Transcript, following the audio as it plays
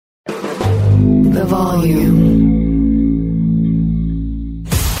the volume.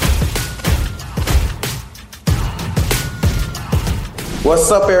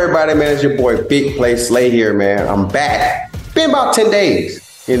 What's up, everybody, man? It's your boy Big Play Slay here, man. I'm back. Been about 10 days.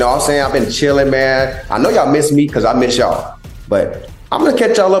 You know what I'm saying? I've been chilling, man. I know y'all miss me because I miss y'all. But I'm going to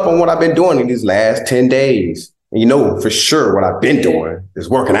catch y'all up on what I've been doing in these last 10 days. And you know for sure what I've been doing is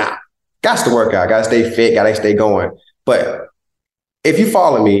working out. Got to work out. Got to stay fit. Got to stay going. But if you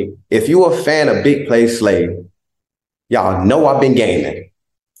follow me, if you're a fan of Big Play Slay, y'all know I've been gaming.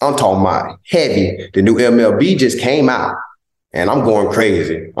 I'm talking about heavy. The new MLB just came out. And I'm going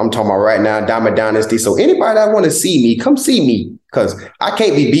crazy. I'm talking about right now, Diamond Dynasty. So anybody that want to see me, come see me. Because I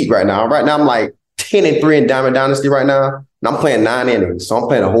can't be beat right now. Right now, I'm like 10-3 in Diamond Dynasty right now. And I'm playing 9 innings. So I'm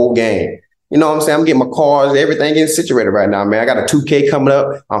playing a whole game. You know what I'm saying? I'm getting my cards, everything getting situated right now, man. I got a 2K coming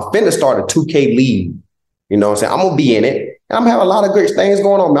up. I'm finna start a 2K league. You know what I'm saying? I'm going to be in it. And I'm going to have a lot of great things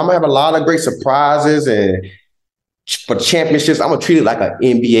going on. I'm going to have a lot of great surprises. And for championships, I'm going to treat it like an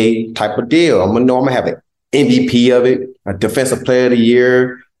NBA type of deal. I'm going to have an MVP of it, a defensive player of the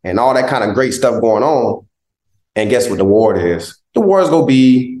year, and all that kind of great stuff going on. And guess what the award is? The award is going to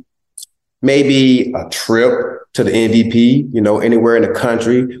be maybe a trip to the MVP, you know, anywhere in the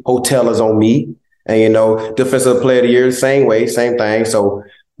country. Hotel is on me. And, you know, defensive player of the year, same way, same thing. So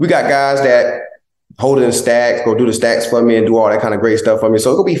we got guys that hold in the stacks, go do the stacks for me and do all that kind of great stuff for me.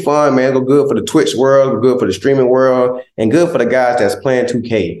 So it's going to be fun, man. It'll go good for the Twitch world, good for the streaming world, and good for the guys that's playing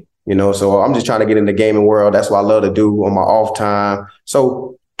 2K. You know, so I'm just trying to get in the gaming world. That's what I love to do on my off time.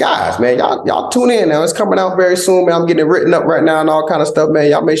 So guys, man, y'all tune in now. It's coming out very soon, man. I'm getting it written up right now and all kind of stuff,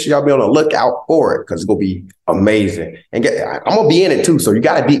 man. Y'all make sure y'all be on the lookout for it because it's going to be amazing. And I'm going to be in it too. So you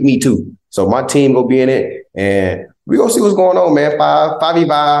got to beat me too. So my team going to be in it and we're going to see what's going on, man.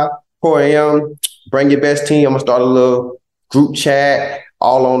 5v5, 4 a.m. Bring your best team. I'm going to start a little group chat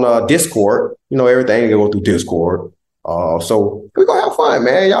all on Discord. You know, everything can go through Discord. So we're going to have fun,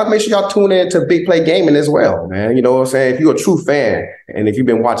 man. Y'all make sure y'all tune in to Big Play Gaming as well, man. You know what I'm saying? If you're a true fan and if you've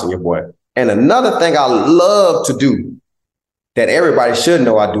been watching your boy. And another thing I love to do that everybody should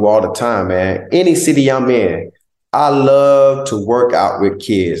know I do all the time, man. Any city I'm in, I love to work out with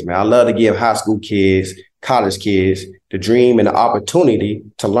kids, man. I love to give high school kids, college kids the dream and the opportunity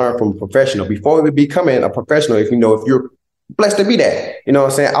to learn from a professional before becoming a professional. If you're blessed to be that. You know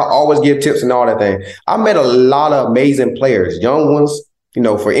what I'm saying? I always give tips and all that thing. I met a lot of amazing players, young ones. You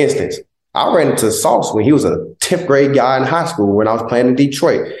know, for instance, I ran into Sauce when he was a 10th grade guy in high school when I was playing in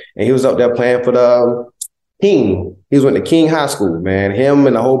Detroit. And he was up there playing for the King. He was went to King High School, man. Him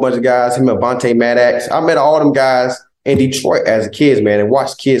and a whole bunch of guys, him and Vontae Maddox. I met all them guys in Detroit as kids, man, and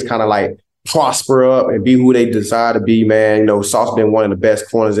watched kids kind of like prosper up and be who they decide to be, man. You know, Sauce been one of the best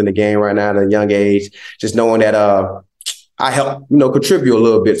corners in the game right now at a young age. Just knowing that I help, you know, contribute a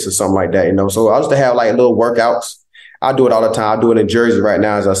little bit to something like that, you know. So I used to have like little workouts. I do it all the time. I do it in Jersey right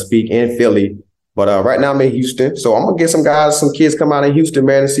now as I speak, in Philly. But right now I'm in Houston. So I'm going to get some kids come out in Houston,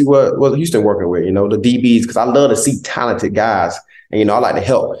 man, and see what Houston working with, you know, the DBs, because I love to see talented guys. And, you know, I like to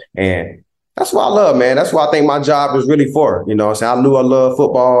help. And that's what I love, man. That's what I think my job is really for. You know what I'm saying? I knew I love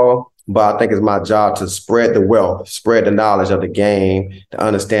football, but I think it's my job to spread the wealth, spread the knowledge of the game, to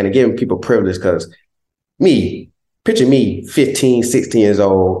understand and giving people privilege because picture me 15, 16 years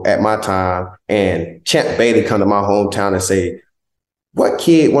old at my time and Champ Bailey come to my hometown and say, what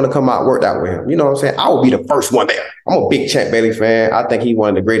kid want to come out and work out with him? You know what I'm saying? I would be the first one there. I'm a big Champ Bailey fan. I think he's one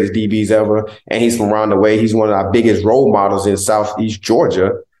of the greatest DBs ever. And he's from around the way. He's one of our biggest role models in Southeast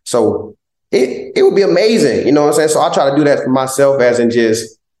Georgia. So it would be amazing. You know what I'm saying? So I try to do that for myself as in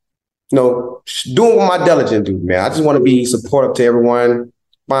just, you know, doing what my diligence do, man. I just want to be supportive to everyone,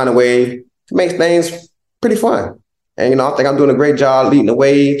 find a way to make things pretty fun. And, you know, I think I'm doing a great job leading the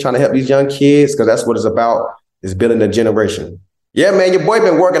way, trying to help these young kids because that's what it's about, is building a generation. Yeah, man, your boy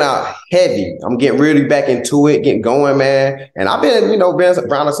been working out heavy. I'm getting really back into it, getting going, man. And I've been, you know, been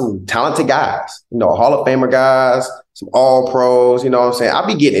around some talented guys, you know, Hall of Famer guys, some all pros, you know what I'm saying? I'll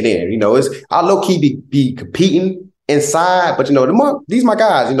be getting it in, you know, I low key be competing inside, but, you know, these my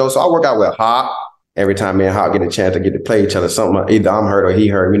guys, you know, so I work out with Hop. Every time me and Hop get a chance to get to play each other, something either I'm hurt or he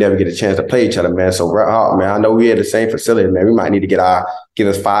hurt, we never get a chance to play each other, man. So Hop, man, I know we at the same facility, man. We might need to get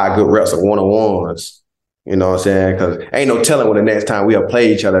us 5 good reps of one-on-ones. You know what I'm saying? Because ain't no telling when the next time we'll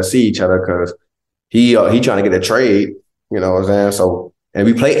play each other, see each other, because he trying to get a trade. You know what I'm saying? So, and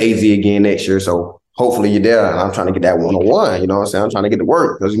we play AZ again next year, so hopefully you're there. And I'm trying to get that one-on-one. You know what I'm saying? I'm trying to get to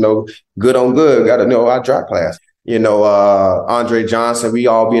work because, you know, good on good. Got to know our draft class. You know, Andre Johnson, we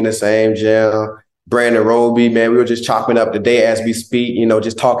all be in the same gym. Brandon Roby, man, we were just chopping up today as we speak, you know,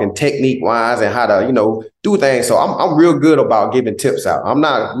 just talking technique wise and how to, you know, do things. So I'm real good about giving tips out. I'm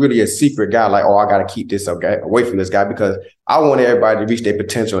not really a secret guy like, oh, I got to keep this away from this guy because I want everybody to reach their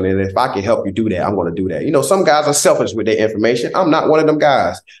potential. And if I can help you do that, I'm going to do that. You know, some guys are selfish with their information. I'm not one of them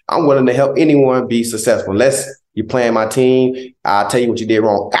guys. I'm willing to help anyone be successful. Unless you're playing my team, I'll tell you what you did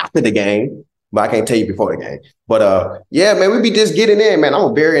wrong after the game, but I can't tell you before the game. But yeah, man, we be just getting in, man.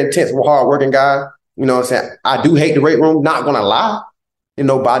 I'm a very intense, hard-working guy. You know what I'm saying? I do hate the weight room, not going to lie. You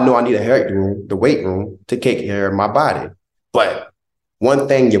know, but I know I need the weight room to take care of my body. But one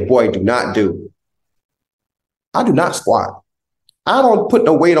thing your boy do not do, I do not squat. I don't put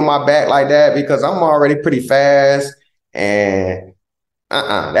no weight on my back like that because I'm already pretty fast. And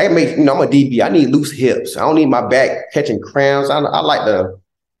that makes, you know, I'm a DB. I need loose hips. I don't need my back catching cramps. I like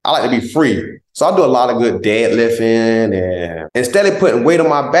to be free. So I do a lot of good deadlifting. And instead of putting weight on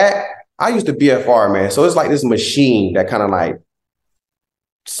my back, I used to BFR, man. So it's like this machine that kind of like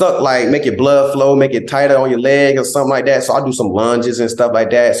make your blood flow, make it tighter on your leg or something like that. So I do some lunges and stuff like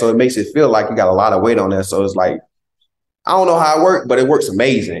that. So it makes it feel like you got a lot of weight on there. So it's like, I don't know how it works, but it works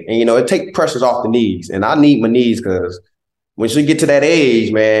amazing. And, you know, it takes pressures off the knees. And I need my knees because once you get to that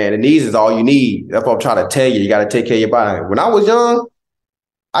age, man, the knees is all you need. That's what I'm trying to tell you. You got to take care of your body. When I was young,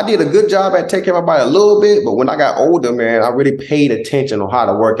 I did a good job at taking care of my body a little bit. But when I got older, man, I really paid attention on how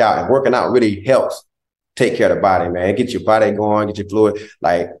to work out. And working out really helps take care of the body, man. Get your body going, get your fluid.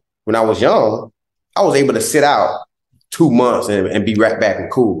 Like when I was young, I was able to sit out 2 months and be right back and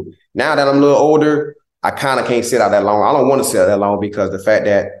cool. Now that I'm a little older, I kind of can't sit out that long. I don't want to sit out that long because the fact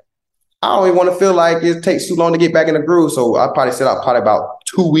that I don't even want to feel like it takes too long to get back in the groove. So I probably sit out about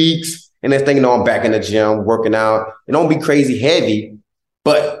 2 weeks. And then you know, I'm back in the gym working out. It don't be crazy heavy,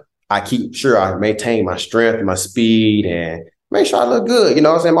 but I keep sure I maintain my strength, my speed, and make sure I look good. You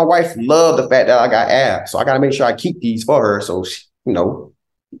know what I'm saying? My wife loved the fact that I got abs. So I got to make sure I keep these for her. So, you know,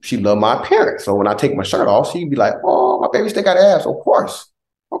 she loved my appearance. So when I take my shirt off, she'd be like, oh, my baby still got abs. Of course.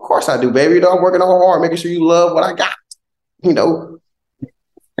 Of course I do, baby. You know, I'm working all hard, making sure you love what I got, you know.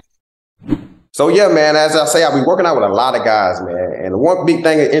 So, yeah, man, as I say, I'll be working out with a lot of guys, man. And the one big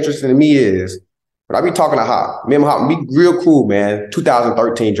thing that's interesting to me is when I be talking to Hop, me and Hop, be real cool, man.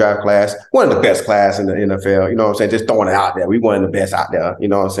 2013 draft class, one of the best class in the NFL. You know what I'm saying? Just throwing it out there. We one of the best out there. You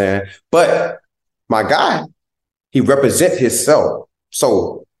know what I'm saying? But my guy, he represents himself.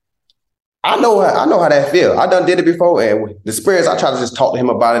 So I know how that feel. I done did it before, and the experience, I try to just talk to him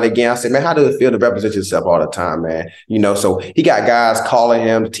about it again. I said, man, how does it feel to represent yourself all the time, man? You know, so he got guys calling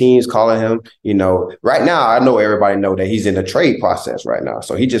him, teams calling him. You know, right now, I know everybody know that he's in the trade process right now.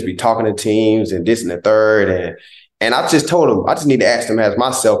 So he just be talking to teams and this and the third. And I just told him, I just need to ask him as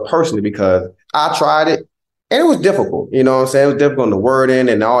myself personally because I tried it and it was difficult. You know what I'm saying? It was difficult in the wording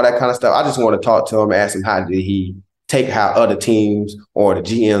and all that kind of stuff. I just want to talk to him and ask him how did he take how other teams or the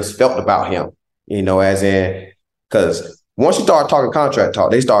GMs felt about him, you know, as in, because once you start talking contract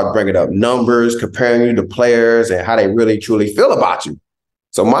talk, they start bringing up numbers, comparing you to players and how they really, truly feel about you.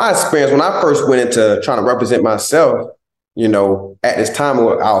 So my experience, when I first went into trying to represent myself, you know, at this time, I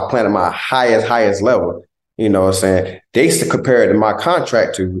was playing at my highest level, you know what I'm saying? They used to compare it to my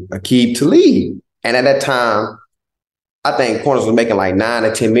contract to Aqib Talib. And at that time, I think corners was making like 9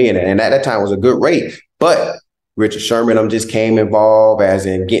 to 10 million. And at that time was a good rate. But Richard Sherman just came involved as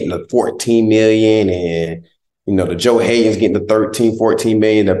in getting the 14 million and, you know, the Joe Hayden's getting the 13, 14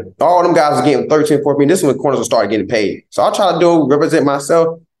 million. All them guys are getting 13, 14 million. This is when corners will start getting paid. So I try to represent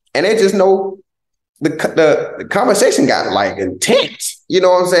myself and they just know the conversation got like intense. You know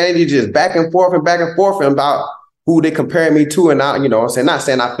what I'm saying? You just back and forth about who they comparing me to. And I, you know what I'm saying? Not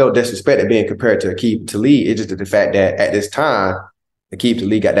saying I felt disrespected being compared to Aqib Talib. It's just the fact that at this time, Aqib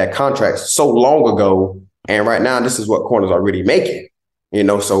Talib got that contract so long ago. And right now, this is what corners are really making, you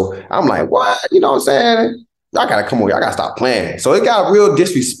know? So I'm like, what? You know what I'm saying? I got to come on. I got to stop playing. So it got real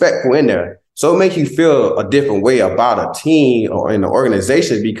disrespectful in there. So it makes you feel a different way about a team or in the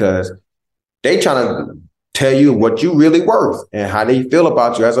organization because they trying to tell you what you really worth and how they feel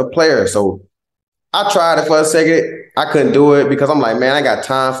about you as a player. So I tried it for a second. I couldn't do it because I'm like, man, I ain't got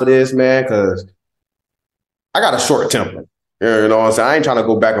time for this, man, because I got a short temper. You know what I'm saying? I ain't trying to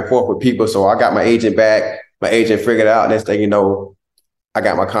go back and forth with people. So I got my agent back. My agent figured it out. Next thing you know, I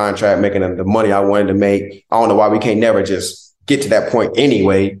got my contract making the money I wanted to make. I don't know why we can't never just get to that point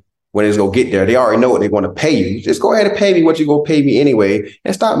anyway when it's going to get there. They already know what they're going to pay you. Just go ahead and pay me what you're going to pay me anyway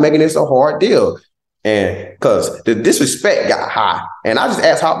and stop making this a hard deal. And because the disrespect got high. And I just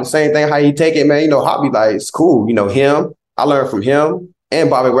asked Hop the same thing, how you take it, man. You know, Hop be like, it's cool. You know, him, I learned from him. And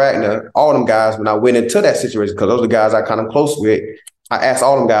Bobby Wagner, all them guys, when I went into that situation, because those are the guys I kind of close with, I asked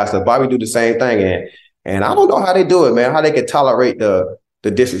all them guys, does Bobby do the same thing? And I don't know how they do it, man, how they can tolerate the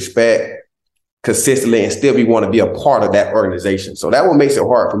disrespect consistently and still want to be a part of that organization. So that what makes it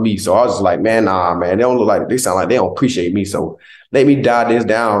hard for me. So I was just like, man, nah, man, they sound like they don't appreciate me. So let me dial this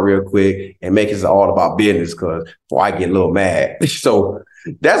down real quick and make it all about business, because before I get a little mad. So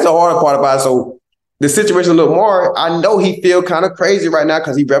that's the hard part about it. So the situation with Lamar, I know he feel kind of crazy right now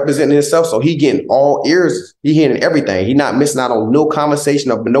because he representing himself. So he getting all ears. He hearing everything. He not missing out on no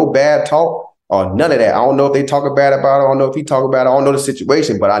conversation of no bad talk or none of that. I don't know if they talk bad about it. I don't know if he talk about it. I don't know the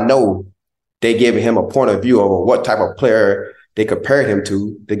situation, but I know they giving him a point of view over what type of player they compared him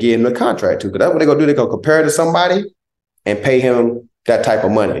to give him the contract to. Because that's what they're going to do. They're going to compare it to somebody and pay him that type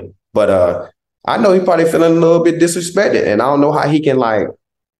of money. But I know he probably feeling a little bit disrespected, and I don't know how he can, like,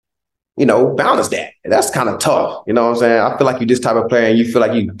 balance that. That's kind of tough. You know what I'm saying? I feel like you're this type of player and you feel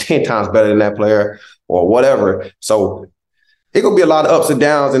like you're 10 times better than that player or whatever. So it's going to be a lot of ups and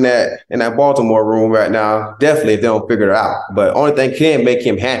downs in that Baltimore room right now. Definitely if they don't figure it out. But only thing can make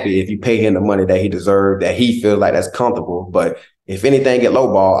him happy if you pay him the money that he deserves, that he feels like that's comfortable. But if anything get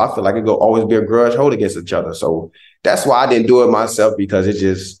lowball, I feel like it will always be a grudge hold against each other. So that's why I didn't do it myself, because I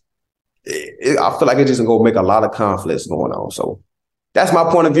feel like it's just going to make a lot of conflicts going on. So that's my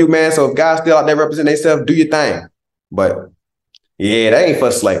point of view, man. So if guys still out there representing themselves, do your thing. But yeah, that ain't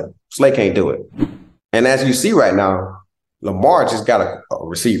for Slay. Slay can't do it. And as you see right now, Lamar just got a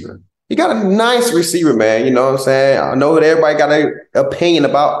receiver. He got a nice receiver, man. You know what I'm saying? I know that everybody got an opinion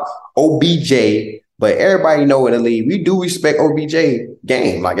about OBJ, but everybody know in the league, we do respect OBJ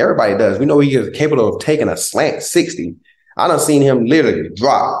game, like everybody does. We know he is capable of taking a slant 60. I done seen him literally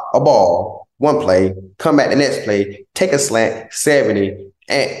drop a ball one play, come back the next play, take a slant 70,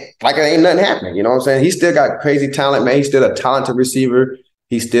 and like it ain't nothing happening. You know what I'm saying? He still got crazy talent, man. He's still a talented receiver.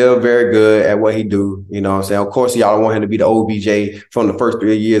 He's still very good at what he do. You know what I'm saying? Of course, y'all don't want him to be the OBJ from the first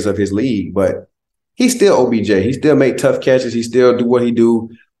 3 years of his league, but he's still OBJ. He still make tough catches. He still do what he do.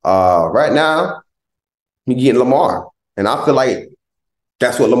 Right now, he getting Lamar. And I feel like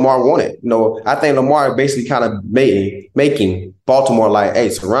that's what Lamar wanted. I think Lamar basically kind of making Baltimore like, hey,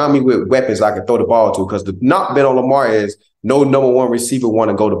 surround me with weapons I can throw the ball to. Because the knock been on Lamar is no number one receiver want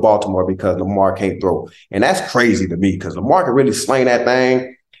to go to Baltimore because Lamar can't throw. And that's crazy to me, because Lamar can really sling that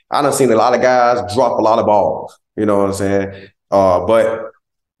thing. I done seen a lot of guys drop a lot of balls. You know what I'm saying? But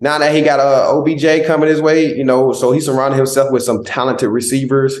now that he got OBJ coming his way, so he surrounded himself with some talented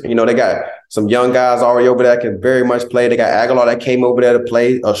receivers. They got some young guys already over there that can very much play. They got Aguilar that came over there to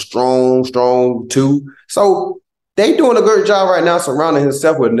play a strong two. So they doing a good job right now surrounding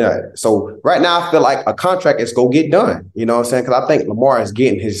himself with that. So right now I feel like a contract is going to get done. You know what I'm saying? Because I think Lamar is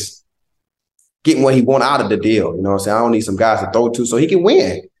getting what he want out of the deal. You know what I'm saying? I don't need some guys to throw to so he can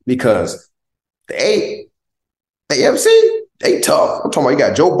win, because the AFC, they tough. I'm talking about, you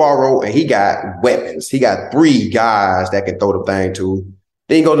got Joe Burrow and he got weapons. He got 3 guys that can throw the thing to.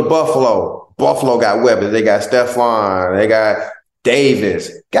 Then you go to Buffalo. Buffalo got weapons. They got Stephon. They got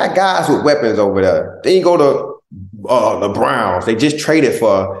Davis. Got guys with weapons over there. Then you go to the Browns. They just traded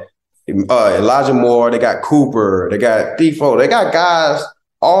for Elijah Moore. They got Cooper. They got Defoe. They got guys,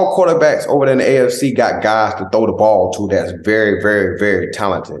 all quarterbacks over there in the AFC got guys to throw the ball to that's very, very, very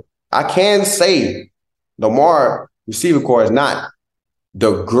talented. I can say Lamar receiver core is not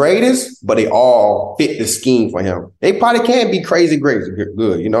the greatest, but they all fit the scheme for him. They probably can be crazy great,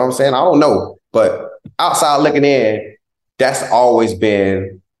 good. You know what I'm saying? I don't know. But outside looking in, that's always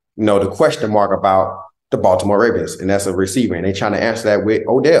been, the question mark about the Baltimore Ravens, and that's a receiver. And they trying to answer that with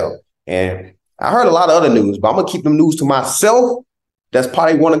Odell. And I heard a lot of other news, but I'm going to keep them news to myself. That's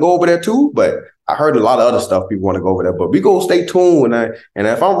probably want to go over there too. But I heard a lot of other stuff people want to go over there. But we go stay tuned. And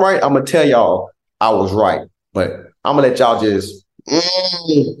if I'm right, I'm going to tell y'all I was right. But I'm going to let y'all just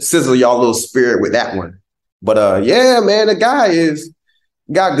sizzle y'all little spirit with that one. But yeah, man, the guy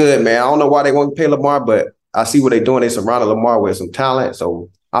got good, man. I don't know why they want to pay Lamar, but I see what they're doing. They surrounded Lamar with some talent. So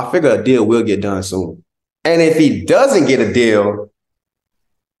I figure a deal will get done soon. And if he doesn't get a deal,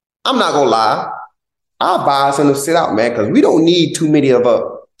 I'm not going to lie, I'll advise him to sit out, man, because we don't need too many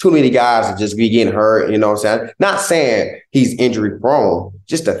guys to just be getting hurt. You know what I'm saying? Not saying he's injury prone,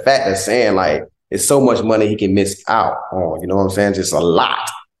 just the fact of saying, like, it's so much money he can miss out on. You know what I'm saying? Just a lot.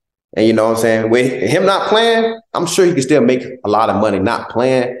 And you know what I'm saying? With him not playing, I'm sure he can still make a lot of money not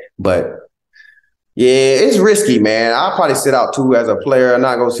playing. But yeah, it's risky, man. I'll probably sit out too as a player. I'm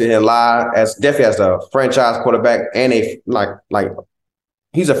not gonna sit here and lie. Definitely as a franchise quarterback, and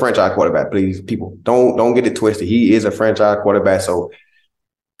he's a franchise quarterback. Please, people, don't get it twisted. He is a franchise quarterback. So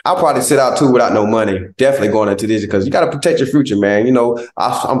I'll probably sit out too without no money. Definitely going into this, because you got to protect your future, man.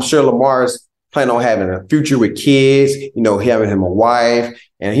 I'm sure Lamar's planning on having a future with kids, having him a wife,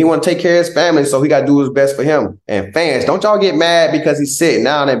 and he want to take care of his family, so he got to do his best for him. And fans, don't y'all get mad because he's sitting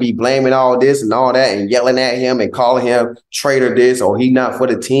down and be blaming all this and all that and yelling at him and calling him traitor this or he not for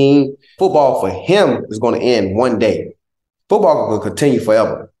the team. Football for him is going to end one day. Football will continue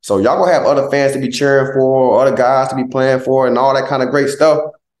forever. So y'all going to have other fans to be cheering for, other guys to be playing for and all that kind of great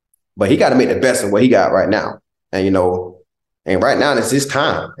stuff. But he got to make the best of what he got right now. And, and right now, it's his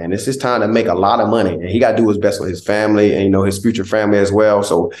time. And it's his time to make a lot of money. And he got to do his best with his family and, his future family as well.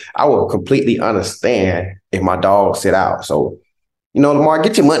 So I will completely understand if my dog sit out. So, Lamar,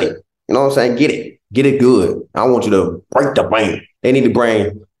 get your money. You know what I'm saying? Get it. Get it good. I want you to break the bank. They need to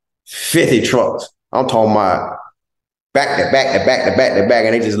bring 50 trucks. I'm talking about back to back to back to back to back.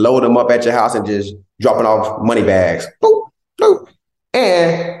 And they just load them up at your house and just dropping off money bags. Boop, boop.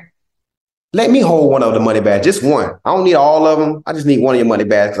 And let me hold one of the money bags, just one. I don't need all of them. I just need one of your money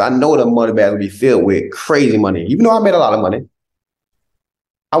bags because I know the money bags will be filled with crazy money. Even though I made a lot of money,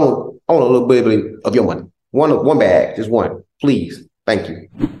 I want a little bit of your money. One bag, just one, please. Thank you.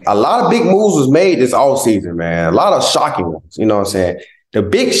 A lot of big moves was made this offseason, man. A lot of shocking ones. You know what I'm saying? The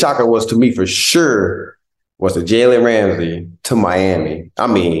big shocker was to me for sure was the Jalen Ramsey to Miami. I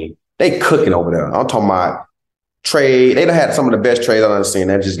mean, they cooking over there. I'm talking about trade. They done had some of the best trades I've ever seen.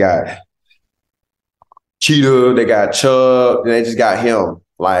 They just got Cheetah, they got Chubb, and they just got him.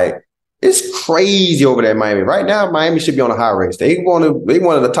 Like, it's crazy over there in Miami. Right now, Miami should be on a high race. They one of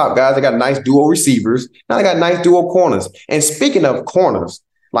the top guys. They got nice duo receivers. Now they got nice duo corners. And speaking of corners,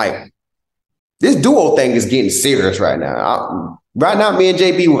 like, this duo thing is getting serious right now. Right now, me and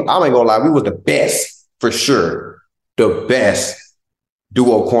JB, I ain't gonna lie, we was the best, for sure, the best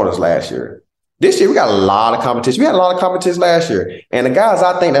duo corners last year. This year, we got a lot of competition. We had a lot of competition last year. And the guys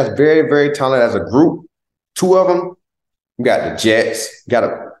I think that's very, very talented as a group, two of them, we got the Jets, got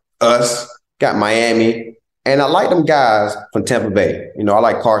us, got Miami, and I like them guys from Tampa Bay. I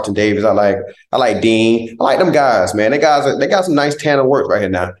like Carlton Davis, I like Dean, I like them guys, man. They got some nice tandem work right here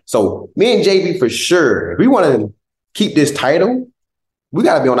now. So me and JB for sure, if we want to keep this title, we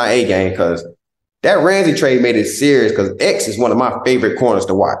got to be on our A game because that Ramsey trade made it serious because X is one of my favorite corners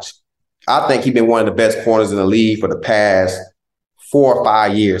to watch. I think he's been one of the best corners in the league for the past 4 or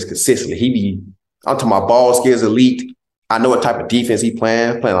 5 years consistently. I'm talking about ball skills elite. I know what type of defense he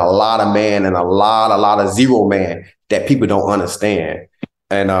playing a lot of man and a lot of zero man that people don't understand.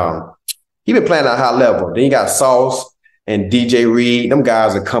 And he been playing at a high level. Then you got Sauce and DJ Reed. Them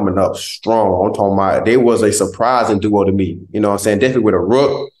guys are coming up strong. I'm talking about they was a surprising duo to me. You know what I'm saying? Definitely with a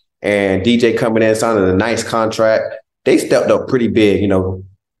Rook and DJ coming in, signing a nice contract. They stepped up pretty big.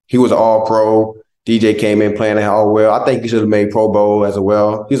 He was an all-pro. DJ came in playing all well. I think he should have made Pro Bowl as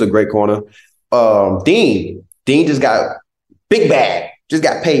well. He's a great corner. Dean just got big bag, just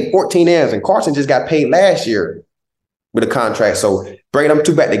got paid 14 M's, and Carson just got paid last year with a contract. So bringing them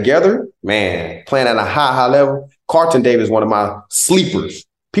two back together, man, playing at a high level. Carlton Davis is one of my sleepers.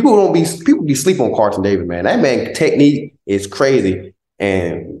 People be sleeping on Carlton Davis, man. That man technique is crazy.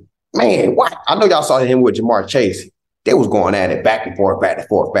 And man, what? I know y'all saw him with Jamar Chase. They was going at it back and forth, back and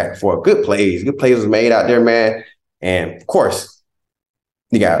forth, back and forth. Good plays was made out there, man. And of course,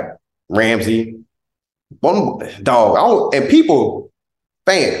 you got Ramsey, dog.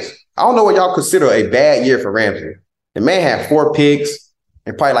 Fans, I don't know what y'all consider a bad year for Ramsey. The man had 4 picks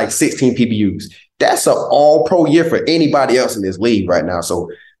and probably like 16 PBUs. That's an all-pro year for anybody else in this league right now. So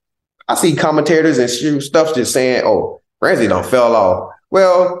I see commentators and stuff just saying, oh, Ramsey done fell off.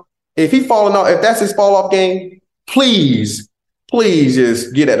 Well, if he falling off, if that's his fall-off game, please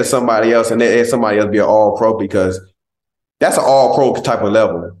just get that to somebody else and let somebody else be an all-pro because that's an all-pro type of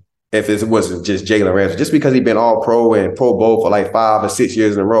level. If it wasn't just Jalen Ramsey, just because he's been all pro and Pro Bowl for like 5 or 6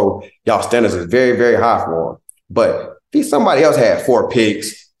 years in a row, y'all standards is very, very high for him. But if somebody else had 4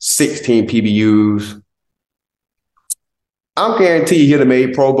 picks, 16 PBUs, I'm guaranteed he'd have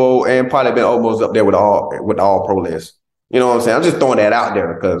made Pro Bowl and probably been almost up there with the all pro list. You know what I'm saying? I'm just throwing that out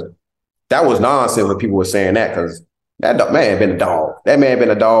there because that was nonsense when people were saying that because that man been a dog. That man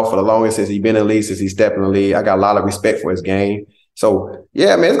been a dog for the longest since he's been in the league, since he stepped in the league. I got a lot of respect for his game. So,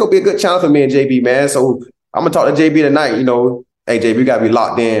 yeah, man, it's going to be a good challenge for me and JB, man. So, I'm going to talk to JB tonight, Hey, JB, we got to be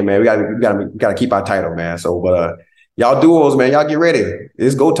locked in, man. We got to keep our title, man. So, but y'all duos, man, y'all get ready.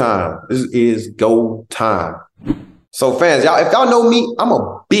 It's go time. This is go time. So, fans, if y'all know me, I'm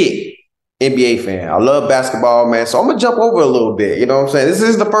a big NBA fan. I love basketball, man. So, I'm going to jump over a little bit. You know what I'm saying? This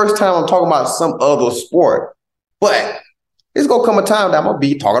is the first time I'm talking about some other sport. But it's going to come a time that I'm going to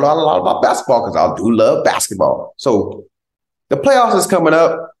be talking a lot about basketball because I do love basketball. So, the playoffs is coming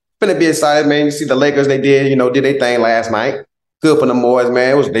up. Finna be excited, man. You see the Lakers, they did their thing last night. Good for the boys,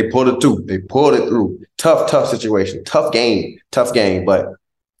 man. They pulled it through. They pulled it through. Tough situation. Tough game. Tough game. But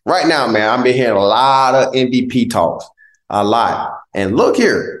right now, man, I've been hearing a lot of MVP talks. A lot. And look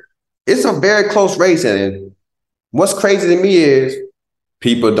here, it's a very close race. And what's crazy to me is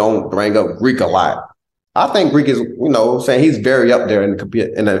people don't bring up Greek a lot. I think Greek is, saying he's very up there in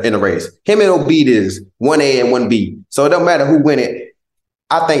the race. Him and Embiid is 1A and 1B. So it don't matter who win it.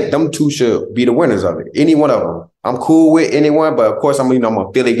 I think them two should be the winners of it. Any one of them. I'm cool with anyone, but of course I'm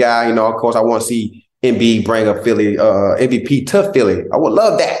a Philly guy. Of course I want to see Embiid bring a Philly MVP to Philly. I would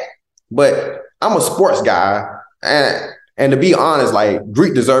love that. But I'm a sports guy, and to be honest, like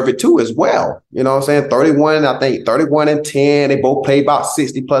Greek deserve it too as well. You know what I'm saying? 31 and 10. They both play about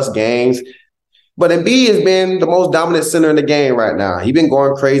 60 plus games. But Embiid has been the most dominant center in the game right now. He's been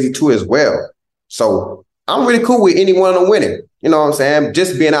going crazy too as well. So I'm really cool with anyone to win it. You know what I'm saying?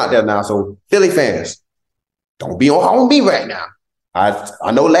 Just being out there now. So Philly fans, don't be on me right now.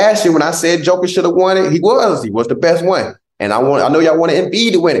 I know last year when I said Joker should have won it, he was the best one. And I know y'all wanted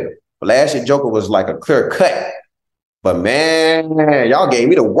Embiid to win it. But last year Joker was like a clear cut. But man, y'all gave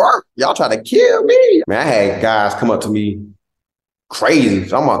me the work. Y'all tried to kill me. Man, I had guys come up to me crazy.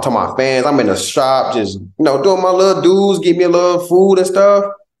 So I'm talking about fans. I'm in the shop just, doing my little dues, give me a little food and stuff.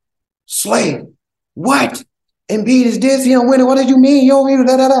 Slay, what? Embiid is this, he don't win it. What did you mean? You don't mean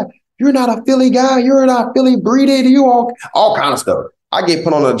da. You're not a Philly guy. You're not Philly breeded. You all kind of stuff. I get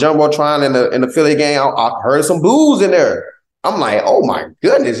put on a jumbotron in the Philly game. I heard some boos in there. I'm like, oh my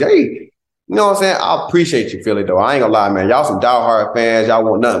goodness, hey. You know what I'm saying? I appreciate you, Philly, though. I ain't gonna lie, man. Y'all some diehard fans. Y'all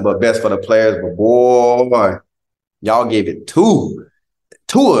want nothing but best for the players. But boy, y'all gave it to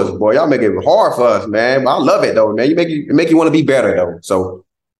us, boy. Y'all make it hard for us, man. But I love it, though, man. You make you want to be better, though. So,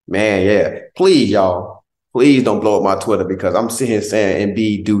 man, yeah. Please, y'all. Please don't blow up my Twitter because I'm sitting here saying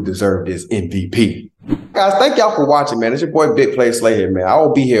Embiid do deserve this MVP. Guys, thank y'all for watching, man. It's your boy Big Play Slay here, man. I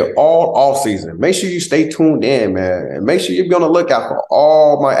will be here all off season. Make sure you stay tuned in, man. And make sure you're on the lookout for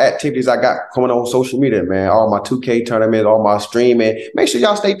all my activities I got coming on social media, man. All my 2K tournaments, all my streaming. Make sure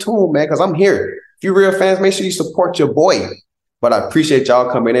y'all stay tuned, man, because I'm here. If you real fans, make sure you support your boy. But I appreciate y'all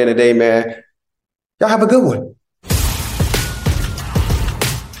coming in today, man. Y'all have a good one.